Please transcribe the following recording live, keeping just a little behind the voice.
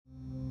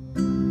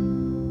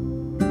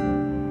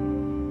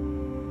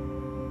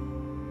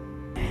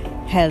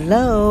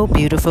Hello,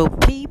 beautiful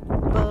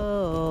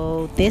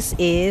people. This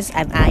is,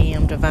 and I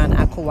am Devon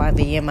Akua,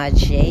 the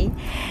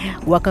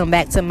MIJ. Welcome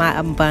back to my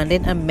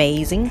abundant,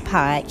 amazing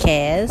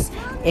podcast.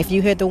 If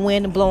you hear the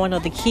wind blowing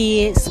of the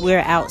kids, we're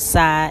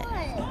outside.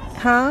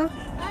 Huh?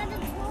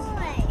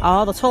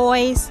 All the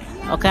toys?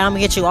 Okay, I'm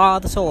gonna get you all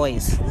the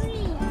toys.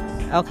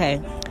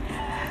 Okay.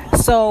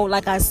 So,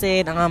 like I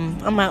said,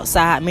 I'm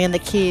outside. Me and the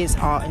kids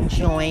are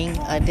enjoying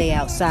a day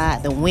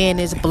outside. The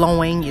wind is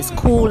blowing. It's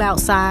cool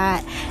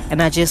outside.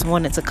 And I just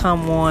wanted to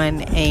come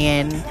on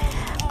and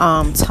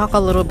talk a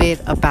little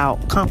bit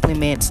about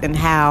compliments and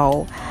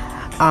how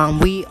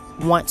we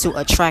want to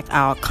attract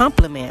our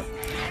compliment.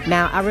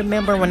 Now, I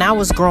remember when I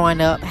was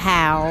growing up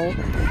how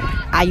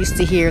I used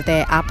to hear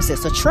that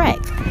opposites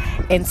attract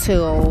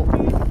until,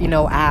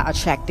 I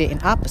attracted an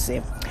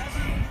opposite.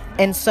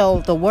 And so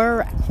the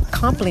word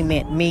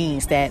compliment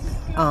means that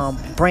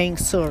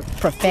brings to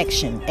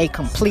perfection, a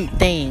complete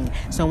thing.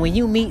 So when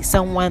you meet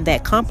someone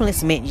that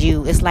compliments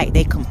you, it's like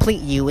they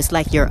complete you. It's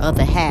like your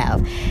other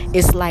half.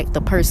 It's like the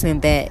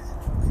person that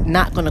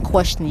not going to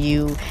question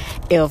you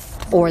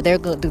or they're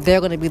going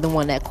to be the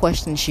one that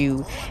questions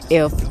you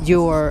if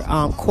you're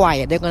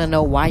quiet. They're going to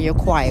know why you're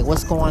quiet,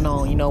 what's going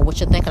on, what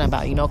you're thinking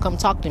about. Come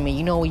talk to me.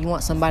 You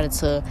want somebody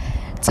to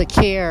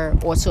care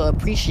or to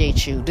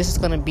appreciate you. This is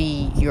going to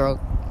be your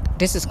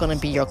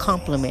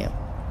compliment.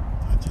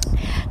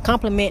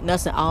 Compliment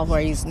doesn't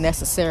always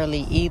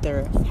necessarily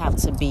either have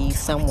to be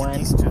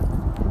someone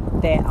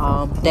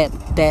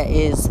that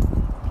is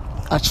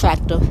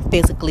attractive,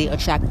 physically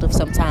attractive.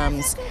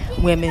 Sometimes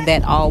women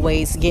that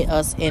always get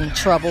us in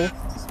trouble.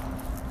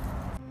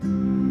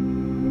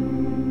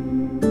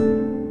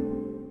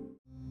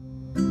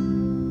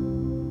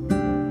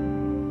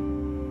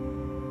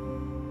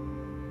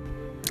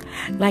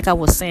 Like I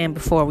was saying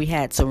before, we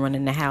had to run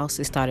in the house.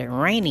 It started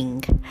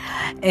raining.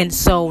 And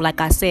so,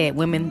 like I said,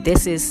 women,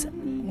 this is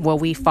where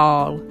we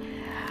fall.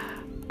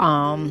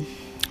 I'm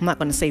not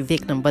going to say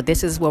victim, but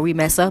this is where we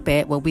mess up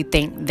at, where we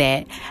think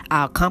that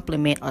our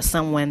compliment or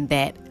someone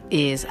that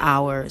is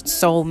our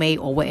soulmate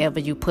or whatever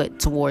you put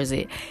towards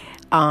it.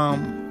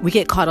 We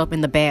get caught up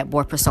in the bad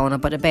boy persona,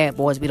 but the bad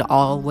boys be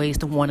always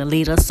the one to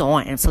lead us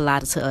on and to lie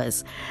to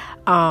us.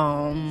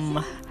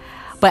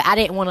 But I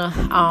didn't want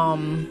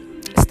to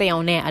stay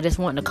on that. I just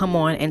wanted to come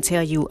on and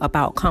tell you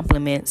about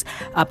compliments,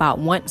 about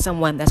wanting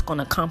someone that's going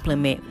to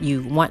compliment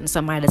you, wanting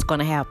somebody that's going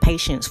to have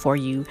patience for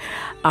you.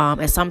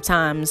 And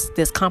sometimes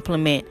this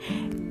compliment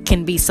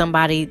can be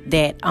somebody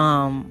that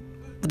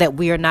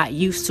we are not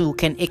used to.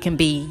 It can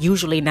be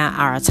usually not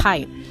our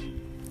type.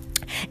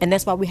 And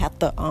that's why we have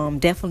to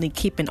definitely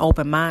keep an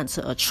open mind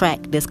to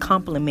attract this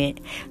compliment,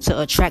 to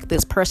attract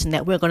this person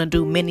that we're going to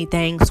do many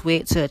things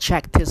with, to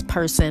attract this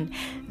person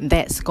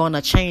that's going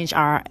to change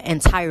our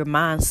entire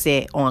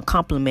mindset on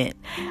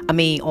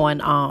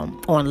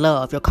on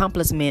love. Your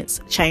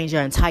compliments change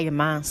your entire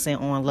mindset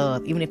on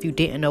love. Even if you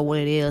didn't know what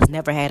it is,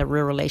 never had a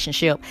real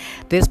relationship,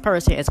 this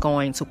person is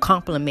going to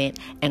compliment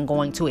and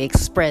going to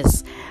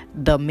express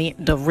the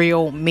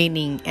real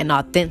meaning and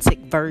authentic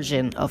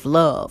version of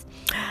love.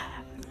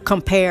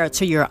 Compared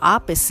to your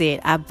opposite,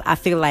 I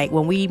feel like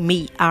when we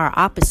meet our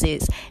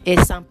opposites,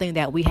 it's something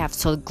that we have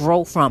to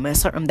grow from.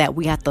 It's something that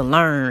we have to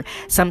learn.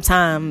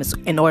 Sometimes,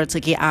 in order to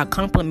get our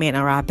compliment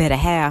or our better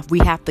half, we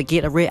have to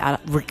get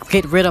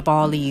rid of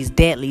all these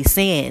deadly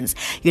sins.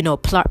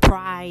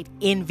 Pride,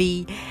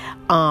 envy,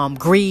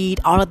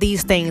 greed. All of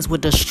these things would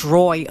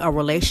destroy a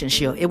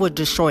relationship. It would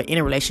destroy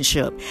any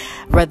relationship,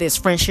 whether it's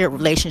friendship,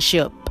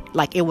 relationship.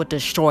 Like it would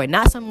destroy.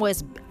 Not so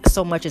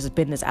much as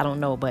business. I don't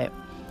know, but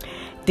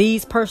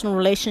these personal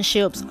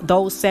relationships,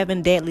 those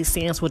 7 deadly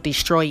sins will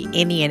destroy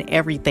any and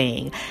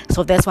everything.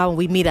 So that's why when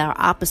we meet our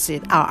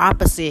opposite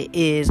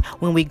is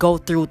when we go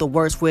through the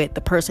worst with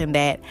the person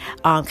that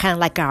kind of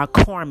like our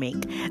karmic,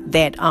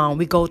 that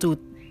we go through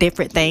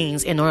different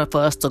things in order for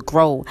us to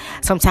grow.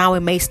 Sometimes we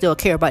may still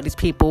care about these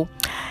people,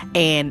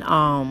 and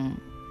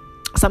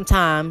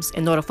sometimes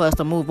in order for us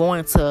to move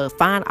on to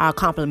find our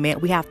compliment,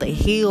 we have to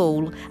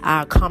heal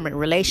our common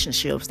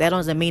relationships. That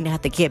doesn't mean you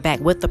have to get back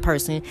with the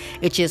person.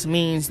 It just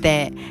means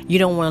that you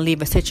don't want to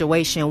leave a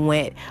situation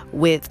without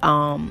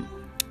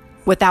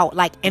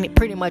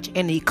pretty much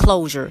any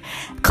closure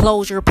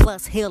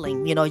plus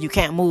healing. You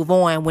can't move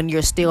on when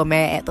you're still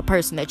mad at the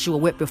person that you were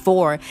with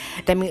before.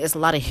 That means there's a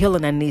lot of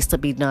healing that needs to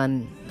be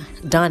done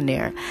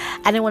there.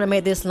 I didn't want to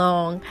make this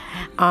long.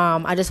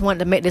 I just wanted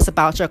to make this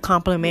about your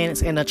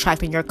compliments and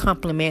attracting your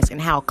compliments, and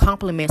how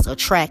compliments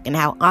attract and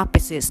how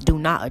opposites do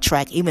not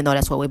attract, even though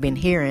that's what we've been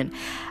hearing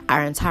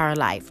our entire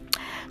life.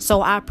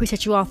 So I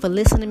appreciate you all for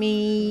listening to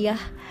me.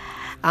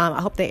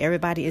 I hope that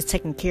everybody is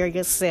taking care of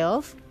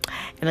yourself.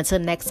 And until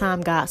next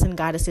time, gods and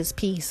goddesses,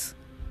 peace.